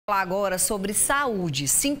Falar agora sobre saúde,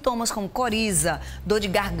 sintomas como coriza, dor de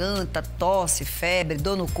garganta, tosse, febre,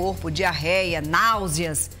 dor no corpo, diarreia,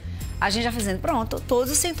 náuseas. A gente já fazendo, pronto,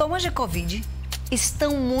 todos os sintomas de Covid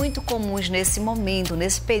estão muito comuns nesse momento,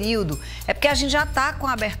 nesse período. É porque a gente já está com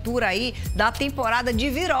a abertura aí da temporada de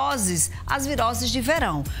viroses, as viroses de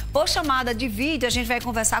verão. Por chamada de vídeo, a gente vai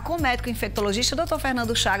conversar com o médico infectologista, Dr.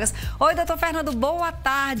 Fernando Chagas. Oi, Dr. Fernando, boa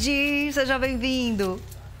tarde, seja bem-vindo.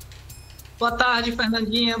 Boa tarde,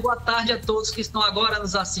 Fernandinha. Boa tarde a todos que estão agora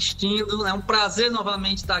nos assistindo. É um prazer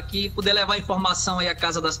novamente estar aqui e poder levar informação aí à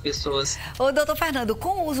casa das pessoas. Ô, doutor Fernando,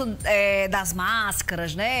 com o uso das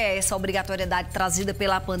máscaras, né, essa obrigatoriedade trazida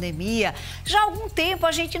pela pandemia, já há algum tempo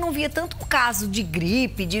a gente não via tanto caso de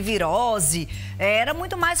gripe, de virose, era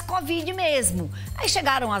muito mais Covid mesmo. Aí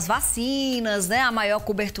chegaram as vacinas, né, a maior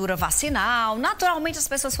cobertura vacinal, naturalmente as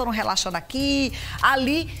pessoas foram relaxando aqui,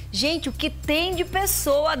 ali. Gente, o que tem de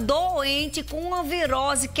pessoa doente com uma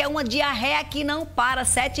virose, que é uma diarreia que não para,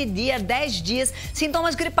 7 dias, 10 dias,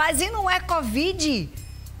 sintomas gripais, e não é Covid?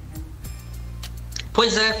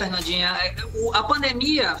 Pois é, Fernandinha, a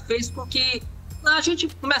pandemia fez com que a gente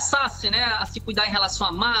começasse, né, a se cuidar em relação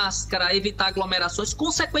à máscara, a evitar aglomerações,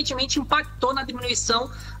 consequentemente impactou na diminuição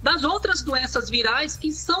das outras doenças virais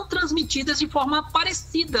que são transmitidas de forma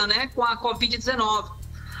parecida, né, com a Covid-19.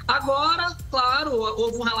 Agora, claro,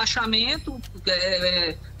 houve um relaxamento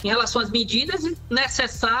em relação às medidas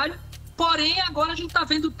necessárias, porém agora a gente está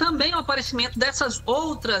vendo também o aparecimento dessas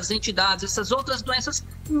outras entidades, essas outras doenças,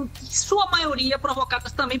 em sua maioria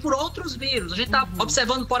provocadas também por outros vírus. A gente está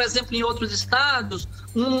observando, por exemplo, em outros estados,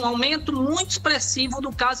 um aumento muito expressivo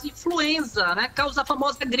do caso de influenza, né? Causa a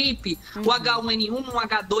famosa gripe, o H1N1, o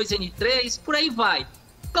H2N3, por aí vai.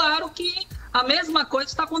 Claro que a mesma coisa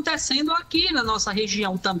está acontecendo aqui na nossa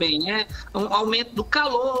região também, né? Um aumento do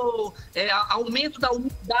calor, aumento da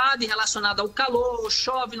umidade relacionada ao calor,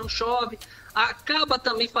 chove, não chove, acaba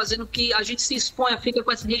também fazendo que a gente se exponha, fica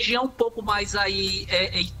com essa região um pouco mais aí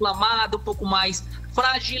inflamada, um pouco mais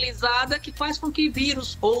fragilizada, que faz com que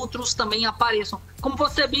vírus outros também apareçam. Como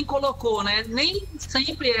você bem colocou, né? Nem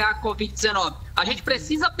sempre é a Covid-19. A gente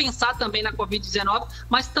precisa pensar também na Covid-19,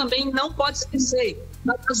 mas também não pode esquecer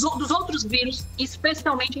dos outros vírus,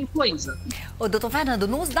 especialmente a influenza. Ô, doutor Fernando,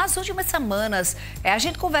 nas últimas semanas, a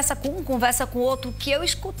gente conversa com outro, que eu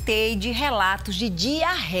escutei de relatos de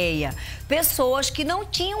diarreia. Pessoas que não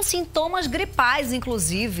tinham sintomas gripais,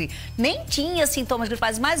 inclusive, nem tinha sintomas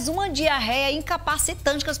gripais, mas uma diarreia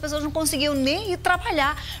incapacitante, que as pessoas não conseguiam nem ir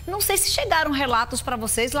trabalhar. Não sei se chegaram relatos para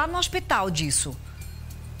vocês lá no hospital disso.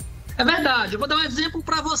 É verdade. Eu vou dar um exemplo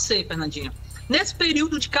para você, Fernandinha. Nesse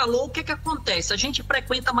período de calor, o que acontece? A gente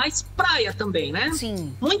frequenta mais praia também, né?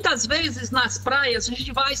 Sim. Muitas vezes nas praias a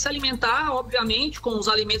gente vai se alimentar, obviamente, com os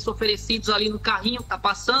alimentos oferecidos ali no carrinho que está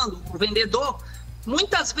passando, o vendedor.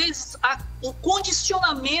 Muitas vezes o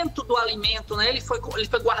condicionamento do alimento, né? Ele foi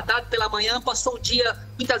guardado pela manhã, passou o dia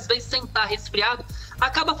muitas vezes sem estar resfriado,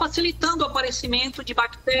 acaba facilitando o aparecimento de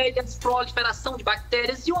bactérias, proliferação de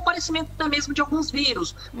bactérias e o aparecimento até mesmo de alguns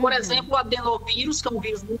vírus. Por exemplo, o adenovírus, que é um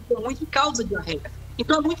vírus muito comum que causa diarreia.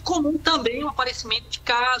 Então é muito comum também o aparecimento de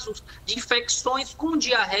casos de infecções com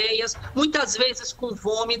diarreias, muitas vezes com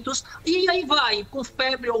vômitos, e aí vai, com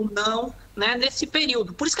febre ou não, né, nesse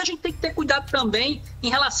período. Por isso que a gente tem que ter cuidado também em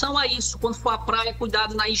relação a isso. Quando for à praia,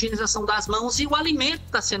 cuidado na higienização das mãos e o alimento que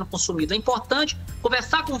está sendo consumido. É importante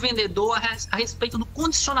conversar com o vendedor a respeito do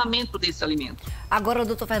condicionamento desse alimento. Agora,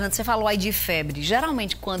 doutor Fernando, você falou aí de febre.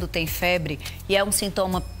 Geralmente, quando tem febre, e é um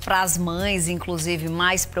sintoma para as mães, inclusive,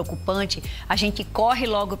 mais preocupante, a gente corre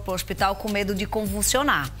logo para o hospital com medo de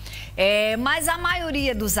convulsionar. Mas a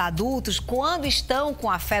maioria dos adultos, quando estão com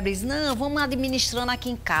a febre, diz, não, vamos administrando aqui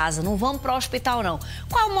em casa, não vamos para o hospital, não.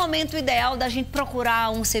 Qual é o momento ideal da gente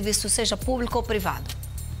procurar um serviço, seja público ou privado?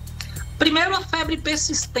 Primeiro, a febre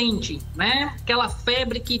persistente, né? Aquela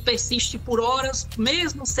febre que persiste por horas,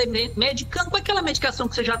 mesmo sem medicando, com aquela medicação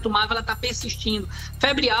que você já tomava, ela está persistindo.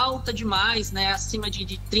 Febre alta demais, né? Acima de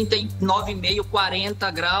 39,5,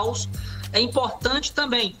 40 graus. É importante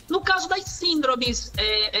também. No caso das síndromes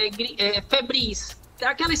febris,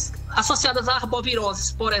 aquelas associadas a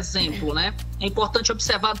arboviroses, por exemplo, né? É importante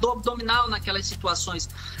observar a dor abdominal naquelas situações.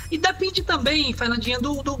 E depende também, Fernandinha,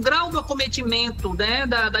 do grau do acometimento, né,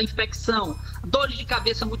 da infecção. Dores de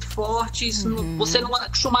cabeça muito fortes, você não é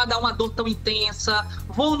acostumado a uma dor tão intensa,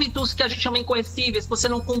 vômitos que a gente chama incoercíveis, você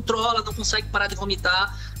não controla, não consegue parar de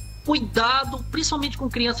vomitar. Cuidado, principalmente com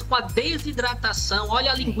criança, com a desidratação.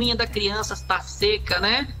 Olha a linguinha da criança, está seca,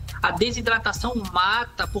 né? A desidratação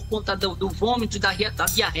mata por conta do vômito e da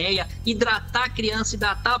diarreia. Hidratar a criança,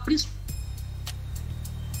 hidratar...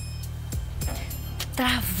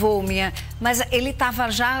 Travou, minha... Mas ele tava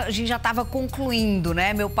a gente já estava concluindo,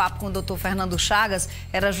 né? Meu papo com o doutor Fernando Chagas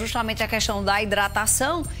era justamente a questão da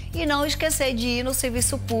hidratação e não esquecer de ir no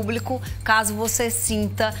serviço público caso você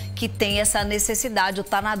sinta que tem essa necessidade ou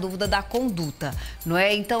está na dúvida da conduta, não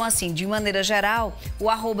é? Então, assim, de maneira geral, o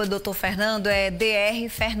 @ doutor Fernando é Dr.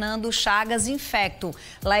 Fernando Chagas Infecto.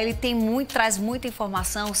 Lá ele traz muita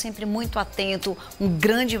informação, sempre muito atento, um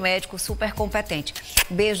grande médico, super competente.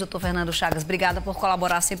 Beijo, doutor Fernando Chagas. Obrigada por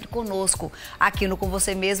colaborar sempre conosco aqui no Com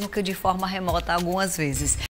Você Mesmo, que de forma remota algumas vezes.